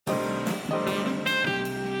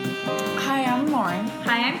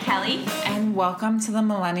I'm Kelly. And welcome to the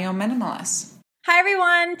Millennial Minimalists. Hi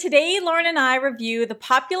everyone! Today Lauren and I review the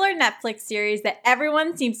popular Netflix series that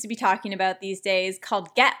everyone seems to be talking about these days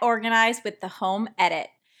called Get Organized with the Home Edit.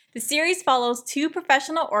 The series follows two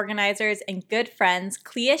professional organizers and good friends,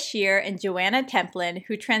 Clea Shear and Joanna Templin,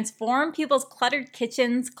 who transform people's cluttered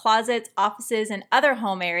kitchens, closets, offices, and other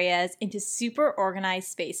home areas into super organized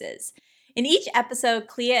spaces. In each episode,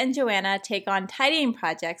 Clea and Joanna take on tidying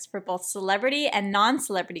projects for both celebrity and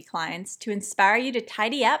non-celebrity clients to inspire you to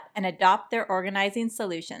tidy up and adopt their organizing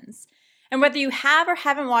solutions. And whether you have or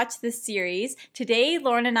haven't watched this series, today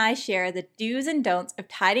Lauren and I share the do's and don'ts of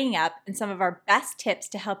tidying up and some of our best tips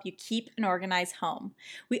to help you keep an organized home.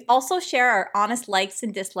 We also share our honest likes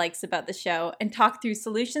and dislikes about the show and talk through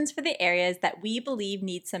solutions for the areas that we believe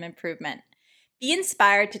need some improvement. Be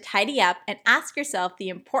inspired to tidy up and ask yourself the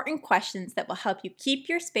important questions that will help you keep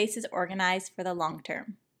your spaces organized for the long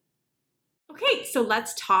term. Okay, so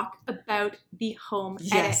let's talk about the Home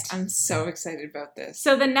Edit. Yes, I'm so excited about this.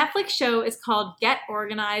 So the Netflix show is called Get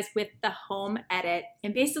Organized with the Home Edit.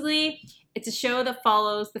 And basically, it's a show that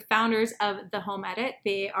follows the founders of the Home Edit.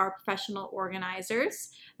 They are professional organizers.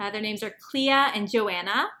 Their names are Clea and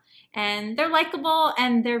Joanna. And they're likable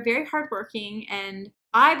and they're very hardworking. And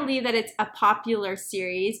I believe that it's a popular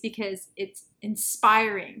series because it's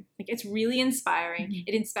inspiring. Like, it's really inspiring. Mm-hmm.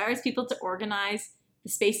 It inspires people to organize the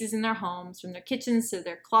spaces in their homes, from their kitchens to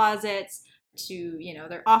their closets to,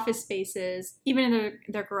 their office spaces, even in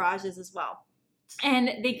their garages as well. And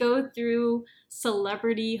they go through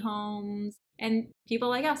celebrity homes and people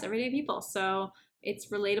like us, everyday people. So it's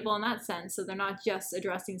relatable in that sense. So they're not just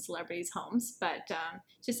addressing celebrities' homes, but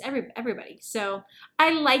just everybody. So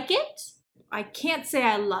I like it. I can't say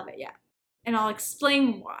I love it yet. And I'll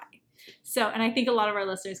explain why. So, and I think a lot of our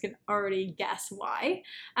listeners can already guess why.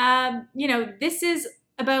 This is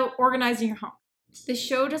about organizing your home. The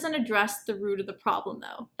show doesn't address the root of the problem,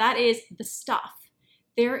 though. That is the stuff.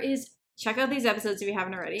 Check out these episodes if you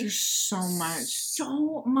haven't already. There's so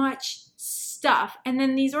much stuff. And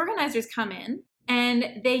then these organizers come in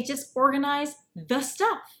and they just organize the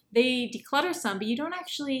stuff. They declutter some, but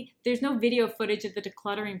there's no video footage of the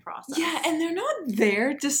decluttering process. Yeah, and they're not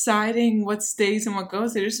there deciding what stays and what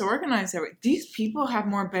goes. They just organize everything. These people have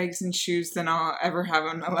more bags and shoes than I'll ever have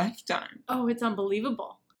in my lifetime. Oh, it's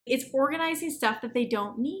unbelievable. It's organizing stuff that they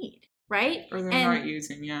don't need, right? Or they're not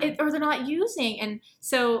using, yeah. Or they're not using. And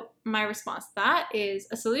so my response to that is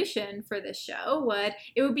a solution for this show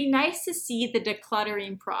it would be nice to see the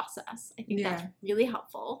decluttering process. I think that's really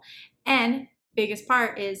helpful. And biggest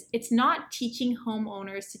part is it's not teaching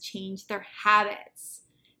homeowners to change their habits.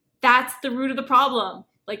 That's the root of the problem.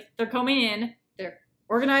 Like, they're coming in, they're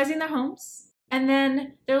organizing their homes, and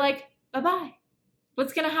then they're like, bye-bye.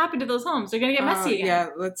 What's going to happen to those homes? They're going to get messy again.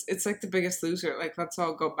 Yeah, it's like The Biggest Loser. Like, let's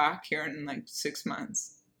all go back here in like 6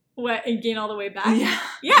 months. What, and gain all the way back? Yeah.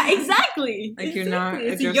 Yeah, exactly. Like, you're not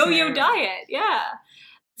It's a yo-yo diet. Yeah.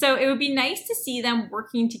 So it would be nice to see them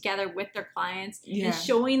working together with their clients and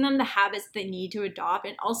showing them the habits they need to adopt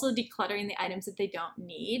and also decluttering the items that they don't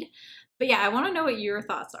need. But yeah, I want to know what your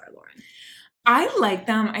thoughts are, Lauren. I like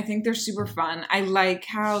them. I think they're super fun. I like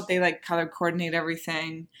how they color coordinate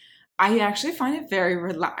everything. I actually find it very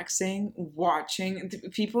relaxing watching.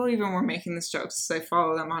 People even were making this joke since I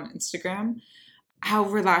follow them on Instagram. How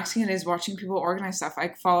relaxing it is watching people organize stuff.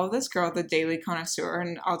 I follow this girl, The Daily Connoisseur,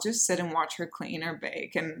 and I'll just sit and watch her clean or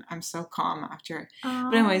bake, and I'm so calm after.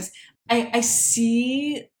 But anyways, I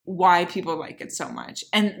see why people like it so much.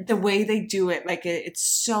 And the way they do it, it's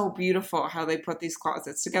so beautiful how they put these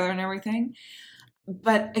closets together and everything.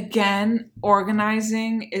 But again,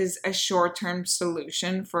 organizing is a short-term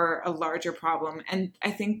solution for a larger problem. And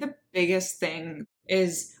I think the biggest thing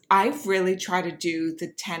is I've really tried to do the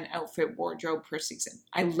 10 outfit wardrobe per season.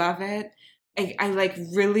 I love it. I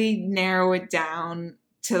really narrow it down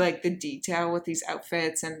to the detail with these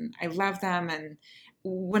outfits, and I love them. And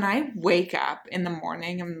when I wake up in the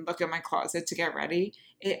morning and look at my closet to get ready,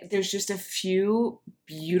 there's just a few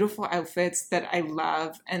beautiful outfits that I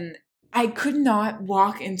love. And I could not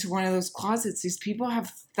walk into one of those closets. These people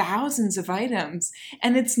have thousands of items,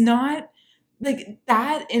 and it's not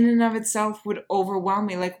that in and of itself would overwhelm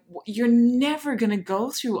me. You're never going to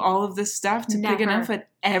go through all of this stuff to pick an outfit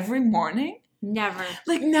every morning. Never.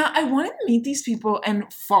 Now I want to meet these people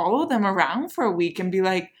and follow them around for a week and be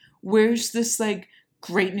like, where's this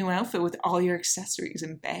great new outfit with all your accessories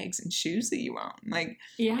and bags and shoes that you own?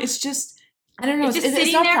 It's just, I don't know. It's just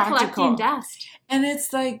sitting there practical. Collecting dust. And it's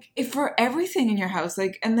for everything in your house.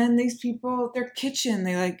 And then these people, their kitchen,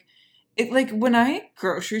 they like when I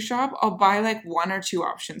grocery shop, I'll buy like 1 or 2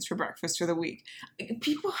 options for breakfast for the week.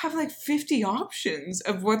 People have like 50 options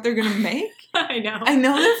of what they're gonna make. I know. I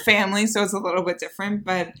know they're family, so it's a little bit different,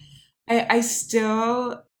 but I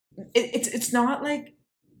still it's not like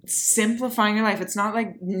simplifying your life. It's not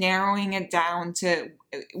like narrowing it down to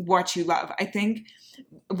what you love. I think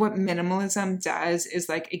what minimalism does is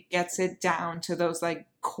like it gets it down to those like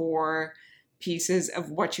core pieces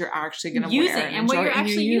of what you're actually going to wear and what you're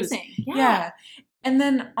actually using. Yeah. And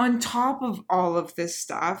then on top of all of this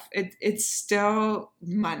stuff, it's still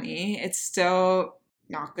money. It's still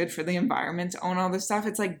not good for the environment to own all this stuff.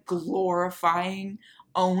 It's like glorifying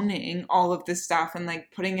owning all of this stuff and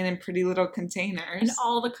like putting it in pretty little containers. And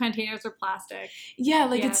all the containers are plastic. Yeah,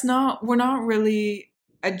 like it's not, we're not really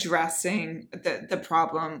addressing the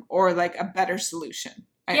problem or like a better solution,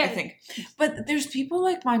 I think. But there's people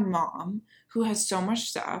like my mom who has so much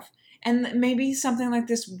stuff, and maybe something like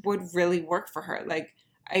this would really work for her. Like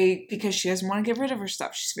because she doesn't want to get rid of her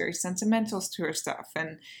stuff. She's very sentimental to her stuff,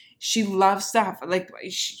 and she loves stuff. Like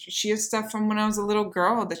she has stuff from when I was a little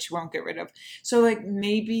girl that she won't get rid of. So like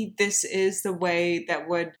maybe this is the way that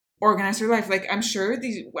would organize her life. Like I'm sure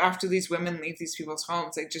after these women leave these people's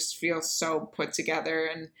homes, they just feel so put together,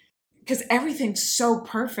 and because everything's so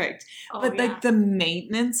perfect. But like the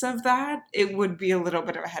maintenance of that, it would be a little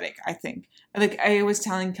bit of a headache, I think. Like I was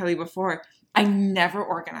telling Kelly before, I never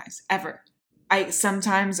organize ever.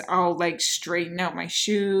 Sometimes I'll like straighten out my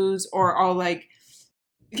shoes, or I'll like,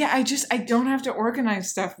 I don't have to organize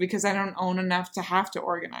stuff because I don't own enough to have to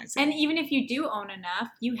organize it. And even if you do own enough,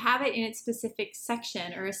 you have it in its specific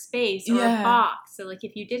section or a space or a box. So like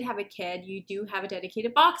if you did have a kid, you do have a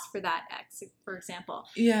dedicated box for that X, for example.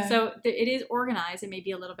 Yeah. So it is organized. It may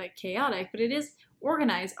be a little bit chaotic, but it is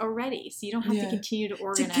organized already. So you don't have to continue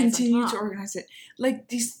to organize it. Like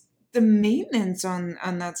the maintenance on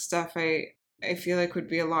that stuff, I feel like would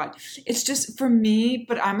be a lot. It's just for me,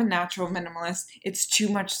 but I'm a natural minimalist. It's too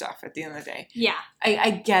much stuff at the end of the day. Yeah.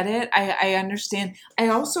 I get it. I understand. I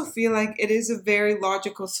also feel like it is a very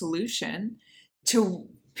logical solution to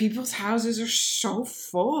people's houses are so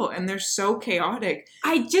full and they're so chaotic.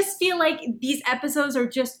 I just feel like these episodes are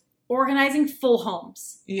just organizing full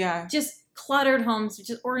homes. Yeah. Just cluttered homes,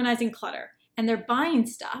 just organizing clutter. And they're buying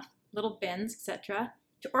stuff, little bins, etc.,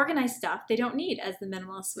 to organize stuff they don't need, as the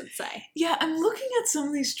minimalists would say. Yeah, I'm looking at some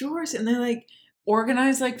of these drawers and they're like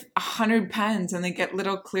organized like 100 pens, and they get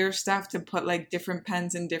little clear stuff to put like different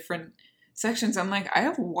pens in different sections. I'm like, I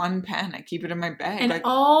have 1 pen. I keep it in my bag. And like,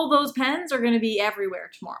 all those pens are going to be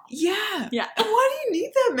everywhere tomorrow. Yeah. Yeah. And why do you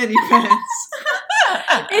need that many pens?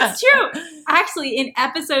 It's true. Actually, in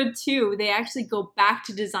episode 2, they actually go back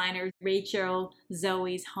to designer Rachel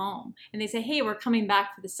Zoe's home. And they say, hey, we're coming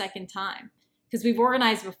back for the second time. Because we've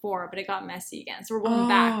organized before, but it got messy again. So we're going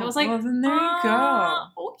back. I was like, well, then there you go.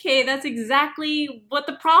 Okay, that's exactly what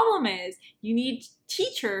the problem is. You need to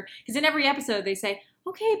teach her. Because in every episode, they say,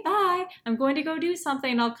 okay, bye. I'm going to go do something.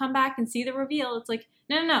 And I'll come back and see the reveal. It's like,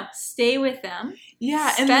 no. Stay with them.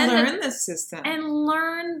 Yeah, and learn the system. And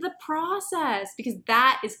learn the process. Because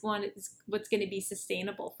that is what's going to be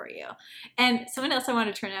sustainable for you. And something else I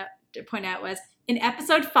wanted to point out was in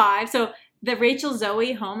episode 5, so the Rachel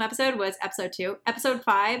Zoe home episode was episode 2. Episode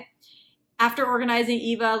 5, after organizing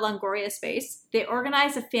Eva Longoria's space, they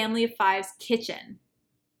organized a family of 5's kitchen.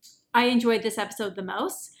 I enjoyed this episode the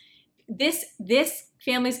most. This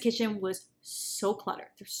family's kitchen was so cluttered.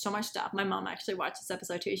 There's so much stuff. My mom actually watched this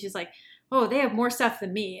episode too. She's like, oh, they have more stuff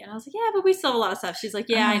than me. And I was like, yeah, but we still have a lot of stuff. She's like,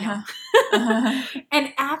 yeah, I know.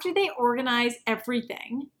 And after they organized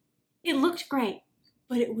everything, it looked great,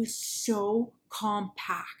 but it was so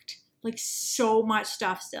compact. Like so much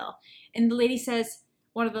stuff still. And the lady says,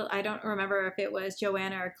 I don't remember if it was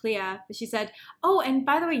Joanna or Clea, but she said, oh, and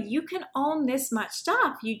by the way, you can own this much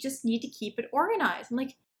stuff. You just need to keep it organized. I'm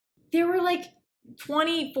like, there were like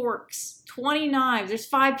 20 forks, 20 knives. There's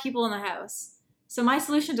 5 people in the house. So my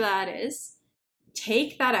solution to that is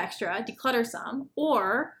take that extra, declutter some,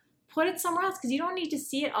 or put it somewhere else because you don't need to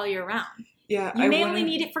see it all year round. Yeah, you may only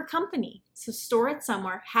need it for company. So store it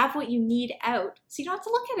somewhere. Have what you need out so you don't have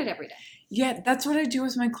to look at it every day. Yeah, that's what I do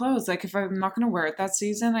with my clothes. Like if I'm not going to wear it that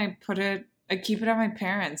season, I keep it at my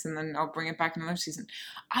parents' and then I'll bring it back another season.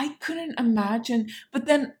 I couldn't imagine. But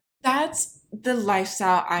then that's the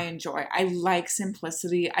lifestyle I enjoy. I like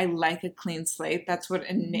simplicity. I like a clean slate. That's what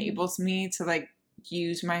enables me to like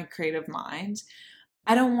use my creative mind.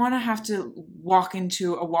 I don't want to have to walk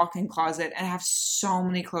into a walk-in closet and have so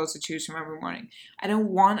many clothes to choose from every morning. I don't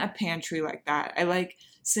want a pantry like that. I like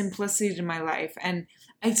simplicity to my life, and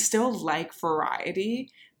I still like variety,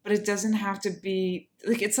 but it doesn't have to be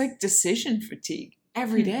like, it's like decision fatigue.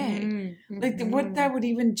 every day. Like what that would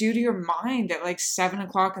even do to your mind at like 7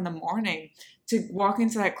 o'clock in the morning to walk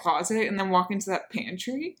into that closet and then walk into that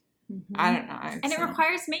pantry. I don't know. And it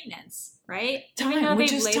requires maintenance, right? Time, even though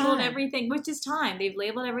which they've is labeled time. everything, which is time. They've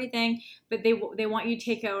labeled everything, but they want you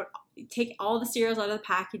to take all the cereals out of the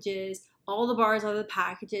packages, all the bars out of the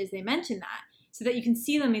packages. They mention that so that you can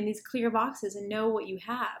see them in these clear boxes and know what you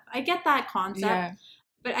have. I get that concept,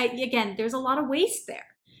 but again, there's a lot of waste there.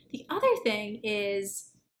 The other thing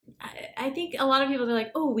is, I think a lot of people are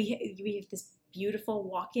like, oh, we have this beautiful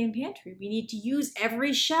walk-in pantry. We need to use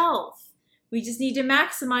every shelf. We just need to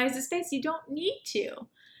maximize the space. You don't need to.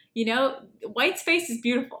 You know, white space is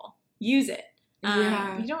beautiful. Use it.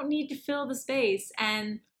 You don't need to fill the space.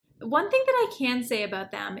 And one thing that I can say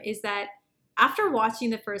about them is that after watching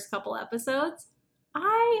the first couple episodes,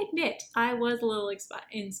 I admit I was a little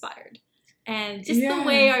inspired. And just the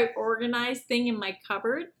way I organized things in my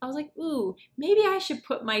cupboard, I was like, ooh, maybe I should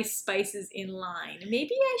put my spices in line.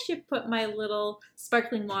 Maybe I should put my little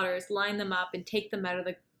sparkling waters, line them up and take them out of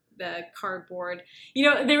the cardboard. You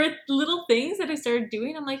know, there were little things that I started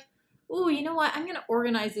doing. I'm like, ooh, you know what? I'm going to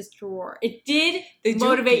organize this drawer. It did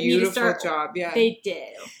motivate me to start. Job, yeah. They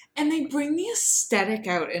did. And they bring the aesthetic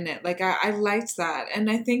out in it. Like, I liked that. And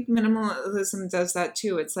I think minimalism does that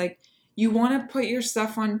too. It's like, you want to put your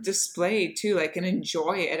stuff on display too, like, and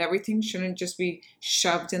enjoy it. Everything shouldn't just be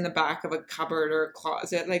shoved in the back of a cupboard or a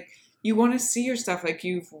closet. Like, you want to see your stuff. Like,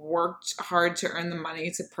 you've worked hard to earn the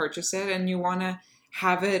money to purchase it, and you want to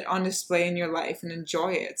have it on display in your life and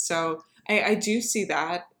enjoy it. So I do see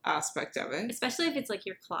that aspect of it. Especially if it's like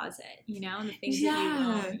your closet, you know, and the things that you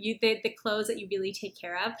own. The clothes that you really take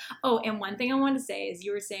care of. Oh, and one thing I want to say is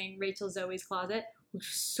you were saying Rachel Zoe's closet, which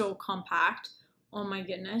was so compact. Oh my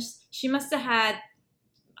goodness. She must have had,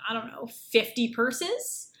 I don't know, 50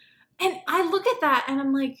 purses. And I look at that and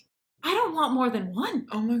I'm like, I don't want more than one.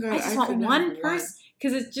 Oh my God. I just want one purse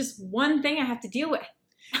because it's just one thing I have to deal with.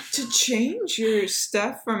 To change your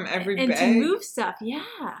stuff from every bag. And to move stuff, yeah.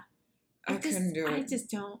 I couldn't do it.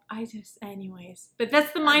 Anyways. But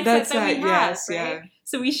that's the mindset that we have, yes, right? Yeah.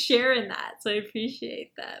 So we share in that. So I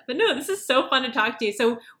appreciate that. But no, this is so fun to talk to you.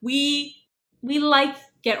 So we like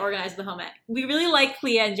Get Organized with the Home Ed. We really like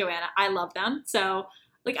Clea and Joanna. I love them. So,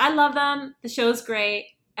 like, I love them. The show's great.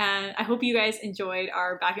 And I hope you guys enjoyed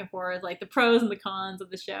our back and forth, like the pros and the cons of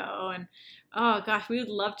the show. And oh gosh, we would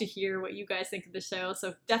love to hear what you guys think of the show.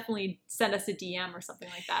 So definitely send us a DM or something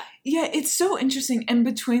like that. Yeah, it's so interesting. And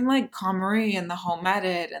between like KonMari and the home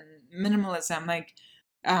edit and minimalism, like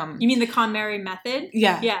you mean the KonMari method?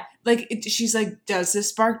 Yeah. Yeah. Like she's like, does this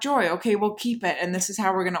spark joy? Okay, we'll keep it. And this is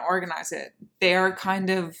how we're going to organize it. They're kind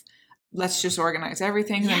of, let's just organize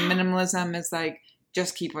everything. Yeah. And minimalism is like,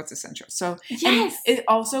 just keep what's essential. So yes, it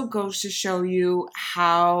also goes to show you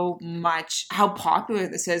how popular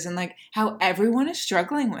this is and like how everyone is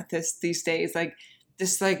struggling with this these days. Like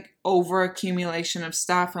this like over accumulation of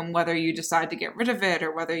stuff, and whether you decide to get rid of it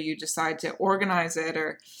or whether you decide to organize it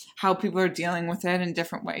or how people are dealing with it in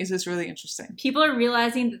different ways is really interesting. People are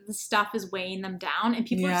realizing that the stuff is weighing them down, and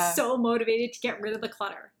people are so motivated to get rid of the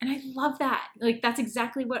clutter. And I love that. Like that's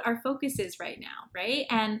exactly what our focus is right now, right?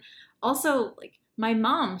 And also like my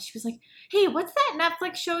mom, she was like, hey, what's that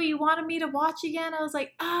Netflix show you wanted me to watch again? I was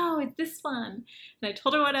like, oh, it's this one. And I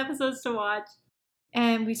told her what episodes to watch.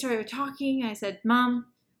 And we started talking. I said, Mom,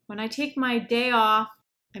 when I take my day off,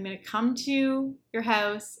 I'm going to come to your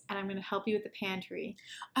house and I'm going to help you with the pantry.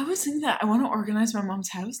 I was thinking that I want to organize my mom's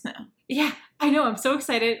house now. Yeah, I know. I'm so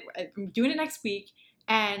excited. I'm doing it next week.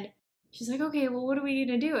 And she's like, okay, well, what are we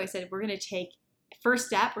going to do? I said, we're going to take, first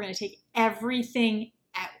step, we're going to take everything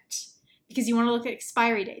out. Because you want to look at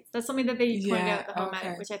expiry dates. That's something that they pointed out at the home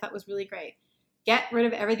edit, which I thought was really great. Get rid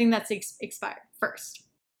of everything that's expired first.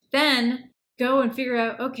 Then go and figure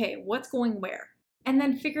out, okay, what's going where? And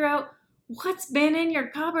then figure out what's been in your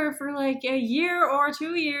cupboard for like a year or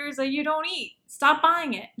 2 years that you don't eat. Stop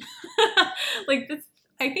buying it. Like this,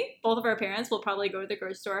 I think both of our parents will probably go to the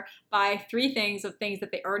grocery store, buy 3 things of things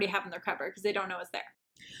that they already have in their cupboard because they don't know it's there.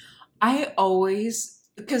 I always,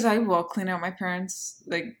 because I will clean out my parents'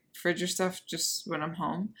 like fridge or stuff just when I'm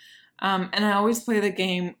home. And I always play the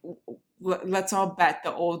game, let's all bet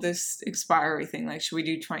the oldest expiry thing. Like, should we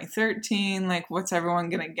do 2013? Like, what's everyone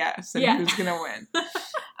going to guess and who's going to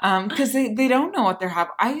win? Because they don't know what they're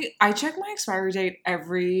having. I check my expiry date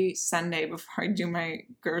every Sunday before I do my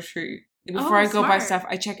grocery. Before I go buy stuff,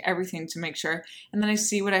 I check everything to make sure. And then I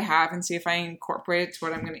see what I have and see if I incorporate it to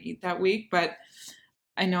what I'm going to eat that week. But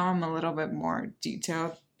I know I'm a little bit more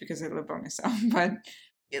detailed because I live by myself. But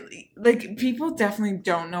like people definitely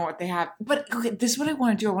don't know what they have. But okay, this is what I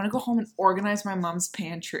want to do. I want to go home and organize my mom's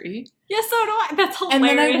pantry. Yeah, so do I. That's hilarious.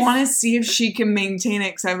 And then I want to see if she can maintain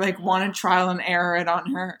it because I like want to trial and error it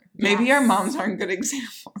on her. Maybe our moms aren't good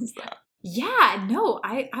examples though. Yeah, no,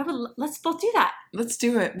 I would. Let's both do that. Let's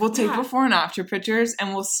do it. We'll take before and after pictures,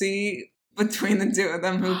 and we'll see between the two of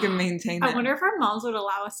them who can maintain it. I wonder if our moms would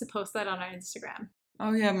allow us to post that on our Instagram.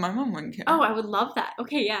 Oh yeah, my mom wouldn't care. Oh, I would love that.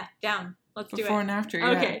 Okay, yeah, down. Let's do it. Before and after,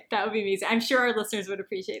 yeah. Okay, that would be amazing. I'm sure our listeners would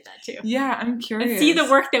appreciate that too. Yeah, I'm curious. And see the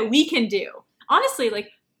work that we can do. Honestly, like,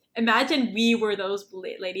 imagine we were those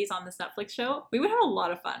ladies on this Netflix show. We would have a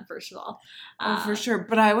lot of fun, first of all. Oh, for sure.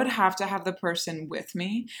 But I would have to have the person with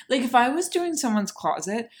me. Like, if I was doing someone's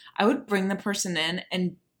closet, I would bring the person in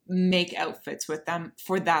and make outfits with them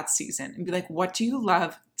for that season and be like, what do you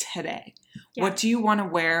love today? Yeah. What do you want to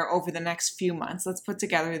wear over the next few months? Let's put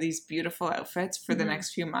together these beautiful outfits for the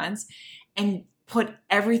next few months and put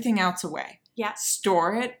everything else away. Yeah.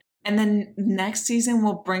 Store it. And then next season,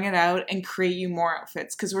 we'll bring it out and create you more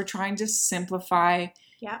outfits because we're trying to simplify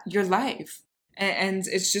your life. And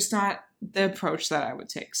it's just not the approach that I would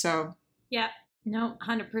take. So, yeah. No,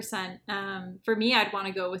 100%. For me, I'd want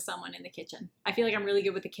to go with someone in the kitchen. I feel like I'm really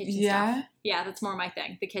good with the kitchen stuff. Yeah, that's more my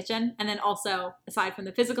thing, the kitchen. And then also, aside from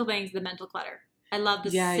the physical things, the mental clutter. I love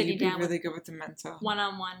this sitting down really good with the mental.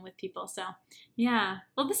 One-on-one with people. So, yeah.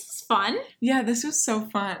 Well, this was fun. Yeah, this was so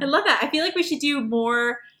fun. I love that. I feel like we should do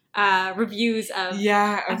more reviews of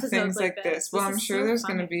things like this. Well, I'm sure there's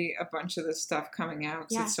going to be a bunch of this stuff coming out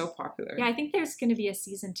because it's so popular. Yeah, I think there's going to be a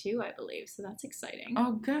season 2, I believe. So that's exciting.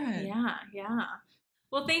 Oh, good. Yeah.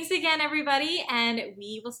 Well, thanks again, everybody, and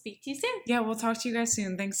we will speak to you soon. Yeah, we'll talk to you guys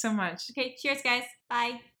soon. Thanks so much. Okay, cheers, guys.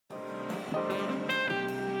 Bye.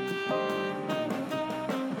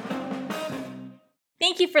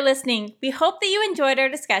 Thank you for listening. We hope that you enjoyed our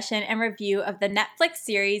discussion and review of the Netflix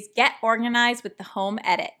series Get Organized with the Home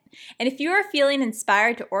Edit. And if you are feeling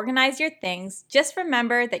inspired to organize your things, just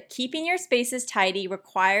remember that keeping your spaces tidy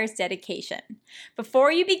requires dedication.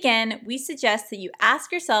 Before you begin, we suggest that you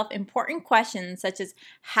ask yourself important questions such as,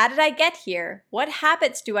 how did I get here? What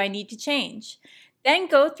habits do I need to change? Then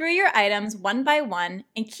go through your items one by one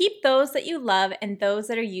and keep those that you love and those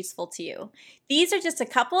that are useful to you. These are just a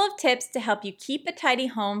couple of tips to help you keep a tidy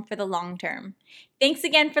home for the long term. Thanks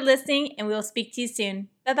again for listening, and we will speak to you soon.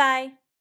 Bye-bye.